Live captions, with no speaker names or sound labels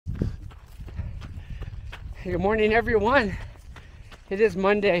Good morning, everyone. It is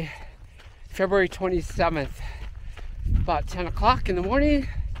Monday, February 27th, about 10 o'clock in the morning.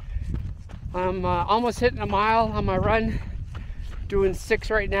 I'm almost hitting a mile on my run, doing 6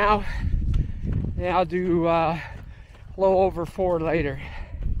 right now, and I'll do a little over 4 later.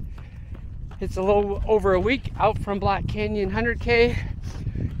 It's a little over a week out from Black Canyon 100K,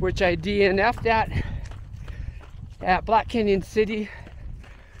 which I DNF'd at Black Canyon City,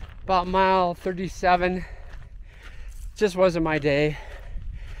 about mile 37. Just wasn't my day,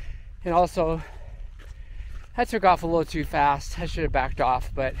 and also I took off a little too fast. I should have backed off,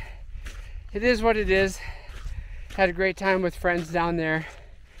 but it is what it is. Had a great time with friends down there.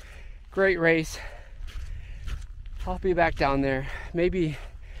 Great race. I'll be back down there. Maybe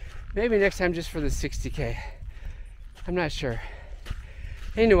next time just for the 60K. I'm not sure.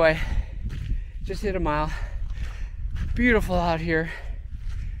 Anyway, just hit a mile. Beautiful out here.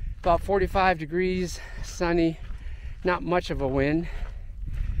 About 45 degrees, sunny. Not much of a wind.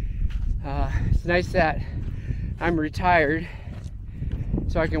 It's nice that I'm retired,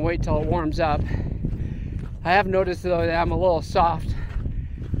 so I can wait till it warms up. I have noticed though that I'm a little soft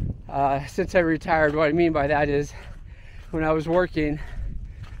since I retired. What I mean by that is, when I was working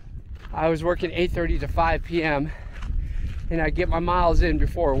 8:30 to 5 p.m. and I get my miles in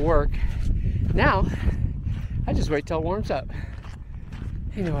before work. Now I just wait till it warms up.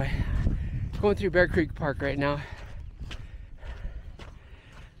 Anyway, going through Bear Creek Park right now.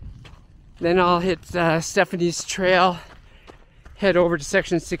 Then I'll hit Stephanie's Trail, head over to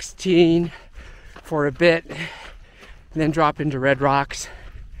section 16 for a bit, and then drop into Red Rocks,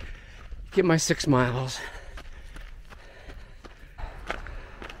 get my 6 miles.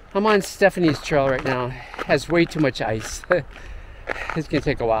 I'm on Stephanie's Trail right now. It has way too much ice. It's gonna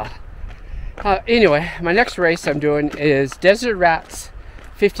take a while. Anyway, my next race I'm doing is Desert Rats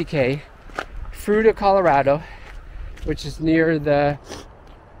 50K, Fruita, Colorado, which is near the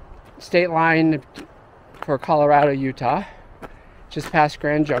state line for Colorado, Utah, just past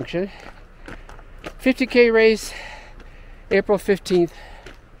Grand Junction. 50K race, April 15th.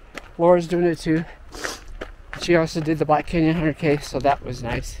 Laura's doing it too. She also did the Black Canyon 100K, so that was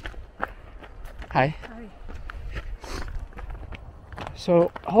nice. Hi. Hi.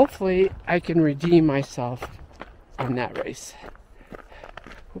 So hopefully I can redeem myself on that race.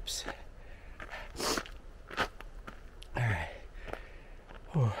 Oops. All right.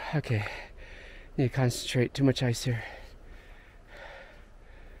 Oh, okay. Need to concentrate. Too much ice here.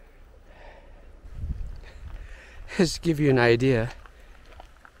 Just to give you an idea,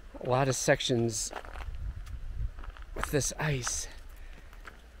 a lot of sections with this ice.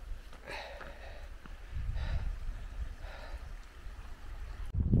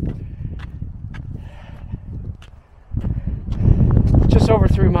 Just over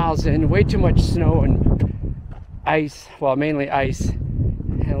 3 miles in, way too much snow and ice, well, mainly ice,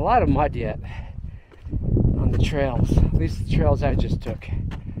 and a lot of mud yet on the trails, at least the trails I just took.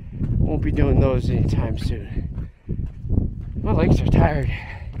 Won't be doing those anytime soon. My legs are tired.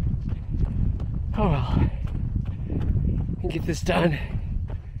 Oh well, can get this done.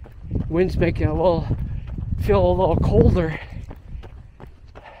 Wind's making it feel a little colder.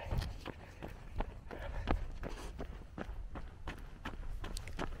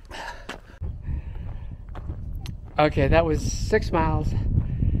 Okay, that was 6 miles.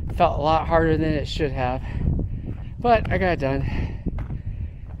 Felt a lot harder than it should have, but I got it done.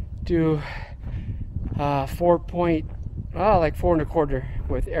 Do 4 and a quarter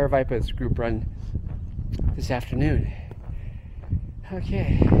with Air Vipa's group run this afternoon.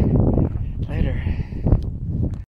 Okay, later.